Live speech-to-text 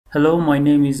Hello, my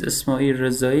name is Ismail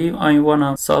Rezai. I want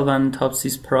to solve an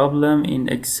topsis problem in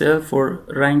Excel for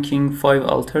ranking 5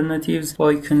 alternatives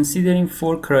by considering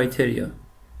 4 criteria.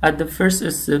 At the first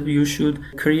step, you should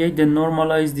create the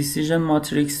normalized decision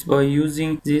matrix by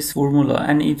using this formula,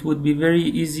 and it would be very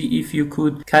easy if you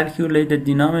could calculate the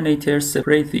denominator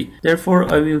separately. Therefore,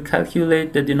 I will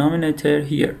calculate the denominator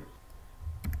here.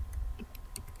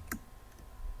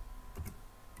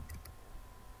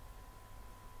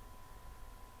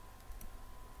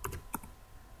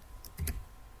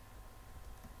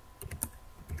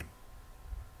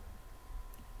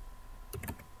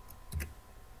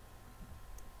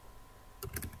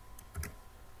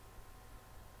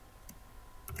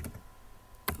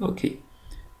 Okay,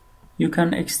 you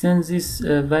can extend this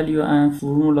value and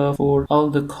formula for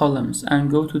all the columns and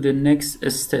go to the next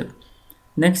step.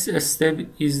 Next step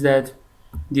is that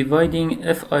dividing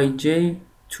Fij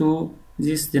to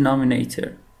this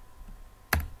denominator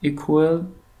equal.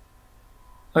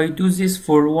 I do this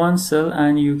for one cell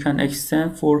and you can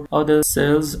extend for other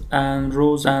cells and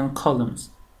rows and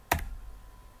columns.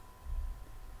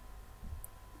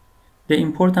 The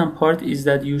important part is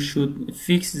that you should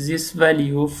fix this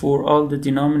value for all the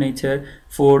denominator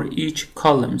for each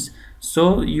columns.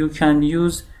 So you can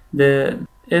use the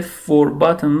F4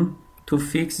 button to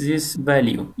fix this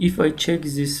value. If I check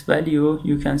this value,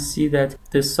 you can see that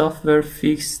the software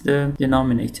fixed the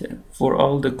denominator for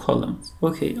all the columns.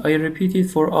 Okay, I repeat it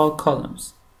for all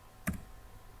columns.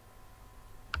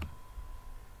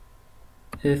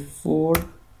 F4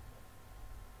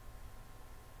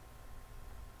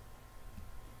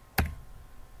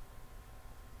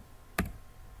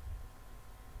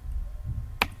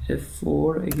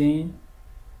 F4 again,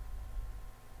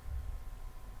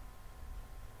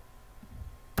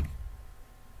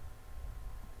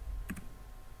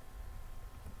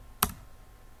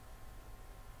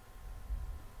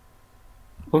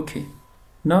 okay.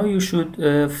 Now you should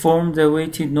form the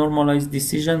weighted normalized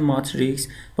decision matrix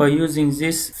by using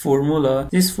this formula.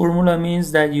 This formula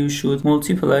means that you should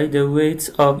multiply the weights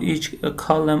of each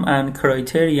column and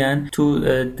criterion to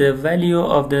the value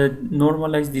of the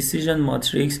normalized decision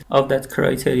matrix of that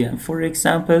criterion. For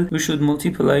example, we should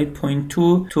multiply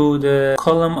 0.2 to the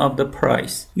column of the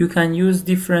price. You can use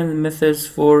different methods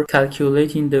for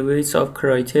calculating the weights of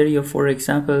criteria, for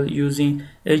example, using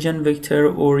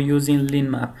eigenvector or using lean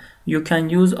map. You can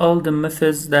use all the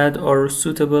methods that are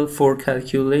suitable for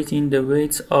calculating the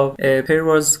weights of a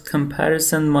pairwise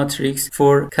comparison matrix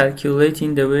for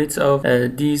calculating the weights of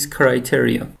these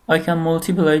criteria. I can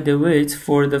multiply the weights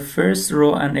for the first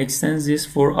row and extend this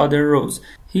for other rows.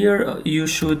 Here you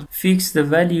should fix the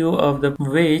value of the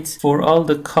weights for all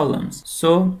the columns.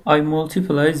 So I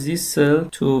multiply this cell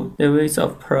to the weights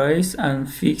of price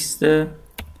and fix the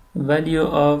value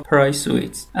of price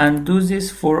weights, and do this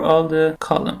for all the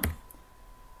column.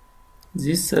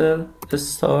 This cell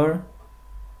star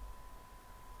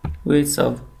weights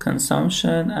of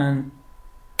consumption and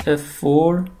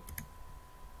F4,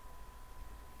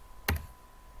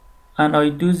 and I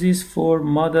do this for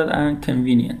model and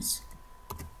convenience.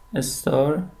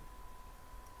 Star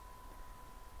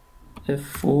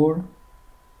F4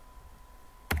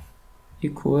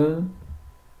 equal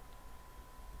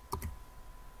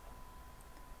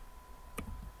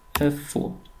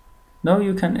F4. Now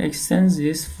you can extend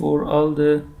this for all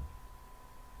the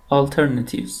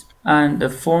alternatives and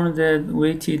form the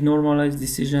weighted normalized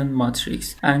decision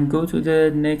matrix and go to the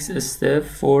next step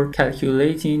for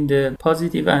calculating the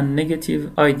positive and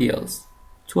negative ideals.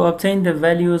 To obtain the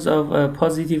values of a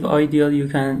positive ideal, you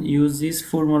can use this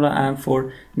formula, and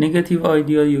for negative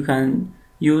ideal you can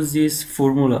use this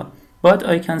formula. But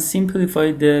I can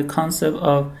simplify the concept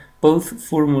of both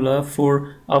formula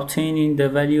for obtaining the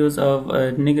values of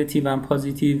negative and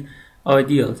positive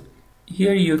ideals.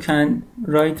 Here you can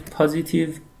write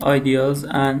positive ideals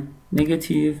and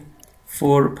negative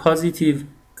for positive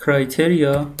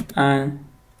criteria and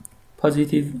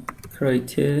positive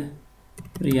criterion,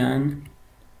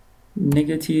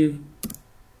 negative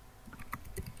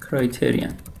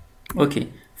criterion. Okay,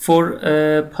 for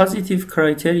positive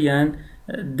criterion,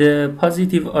 the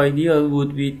positive ideal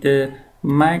would be the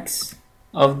max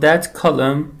of that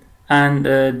column, and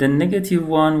the negative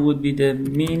one would be the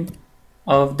mean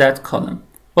of that column.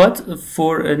 But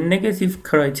for a negative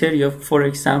criteria, for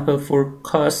example for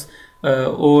cost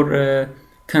or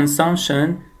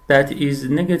consumption, that is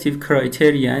negative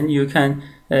criterion, you can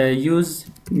use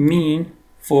mean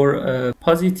for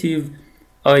positive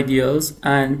ideals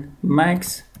and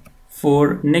max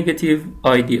for negative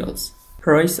ideals.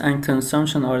 Price and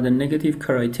consumption are the negative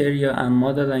criteria and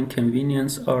model and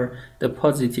convenience are the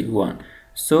positive one.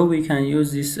 So we can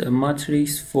use this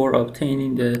matrix for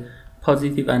obtaining the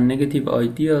positive and negative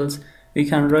ideals. We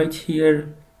can write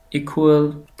here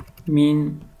equal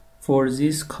mean for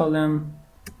this column,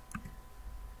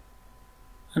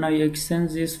 and I extend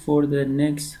this for the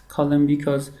next column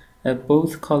because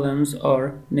both columns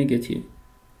are negative.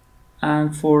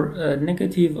 And for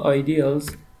negative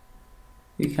ideals,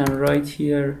 we can write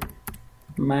here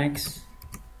max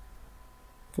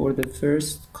for the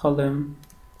first column,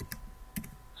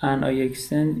 and I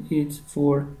extend it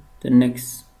for the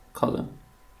next column.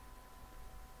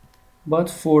 But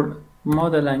for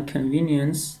model and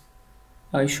convenience,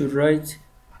 I should write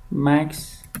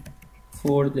max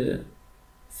for the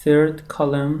third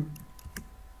column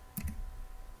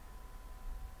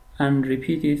and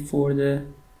repeat it for the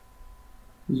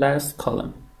last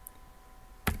column.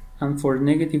 And for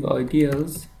negative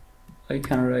ideals, I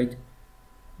can write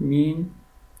mean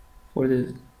for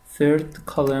the third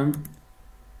column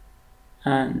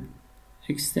and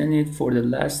extend it for the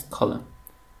last column.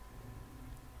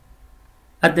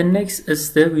 At the next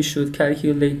step, we should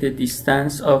calculate the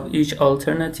distance of each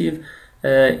alternative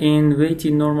in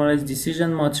weighted normalized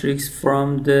decision matrix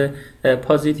from the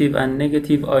positive and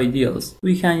negative ideals.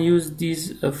 We can use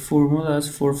these formulas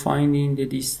for finding the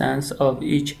distance of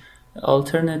each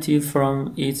alternative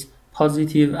from its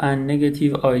positive and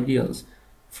negative ideals.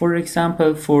 For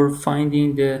example, for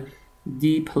finding the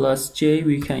d plus j,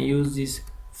 we can use this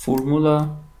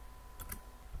formula.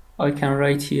 I can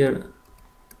write here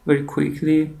very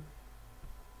quickly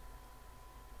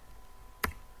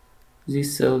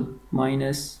this cell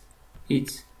minus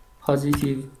its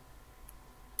positive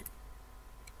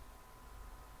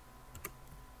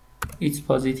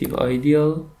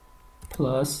ideal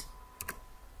plus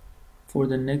for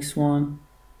the next one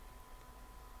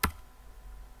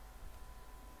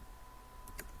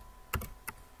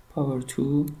power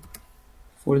 2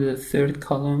 for the third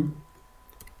column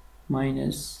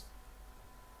minus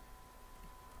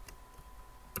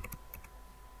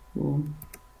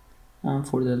and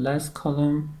for the last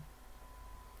column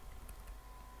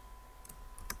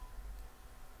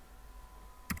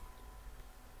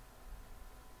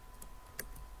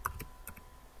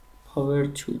power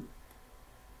 2.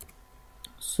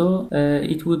 So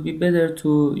it would be better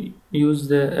to use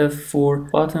the F4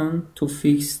 button to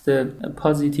fix the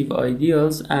positive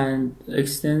ideals and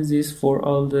extend this for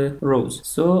all the rows.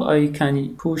 So I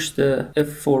can push the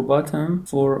F4 button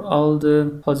for all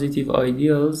the positive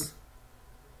ideals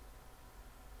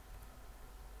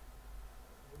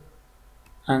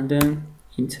and then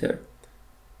enter.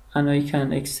 And I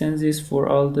can extend this for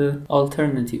all the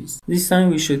alternatives. This time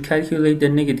we should calculate the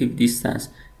negative distance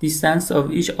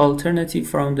of each alternative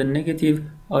from the negative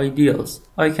ideals.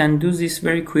 I can do this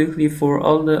very quickly for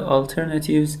all the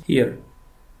alternatives here.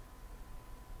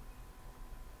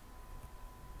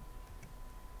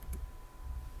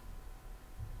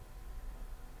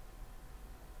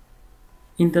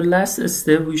 In the last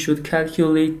step, we should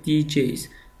calculate DJs.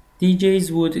 DJs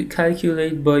would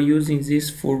calculate by using this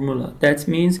formula. That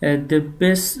means the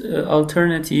best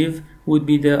alternative would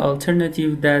be the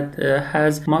alternative that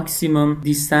has maximum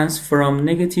distance from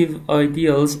negative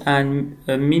ideals and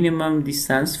minimum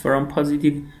distance from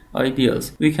positive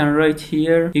ideals. We can write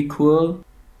here equal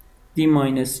d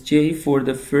minus j for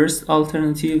the first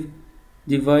alternative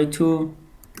divide to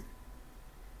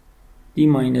d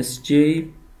minus j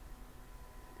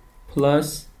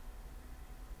plus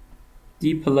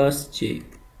d plus j,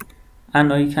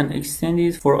 and I can extend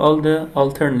it for all the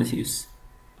alternatives.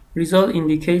 Result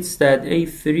indicates that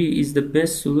A3 is the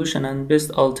best solution and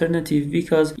best alternative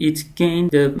because it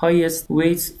gained the highest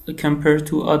weights compared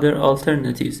to other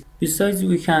alternatives. Besides,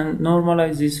 we can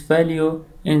normalize this value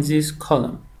in this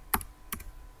column.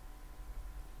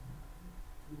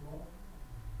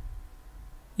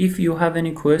 If you have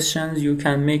any questions, you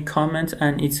can make comments,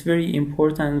 and it's very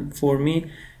important for me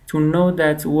to know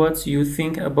that what you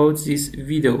think about this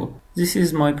video. This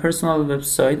is my personal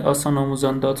website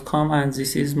asanamuzan.com, and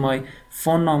this is my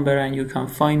phone number, and you can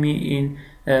find me in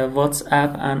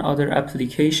WhatsApp and other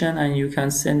application, and you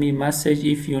can send me message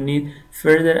if you need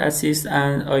further assist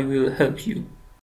and I will help you.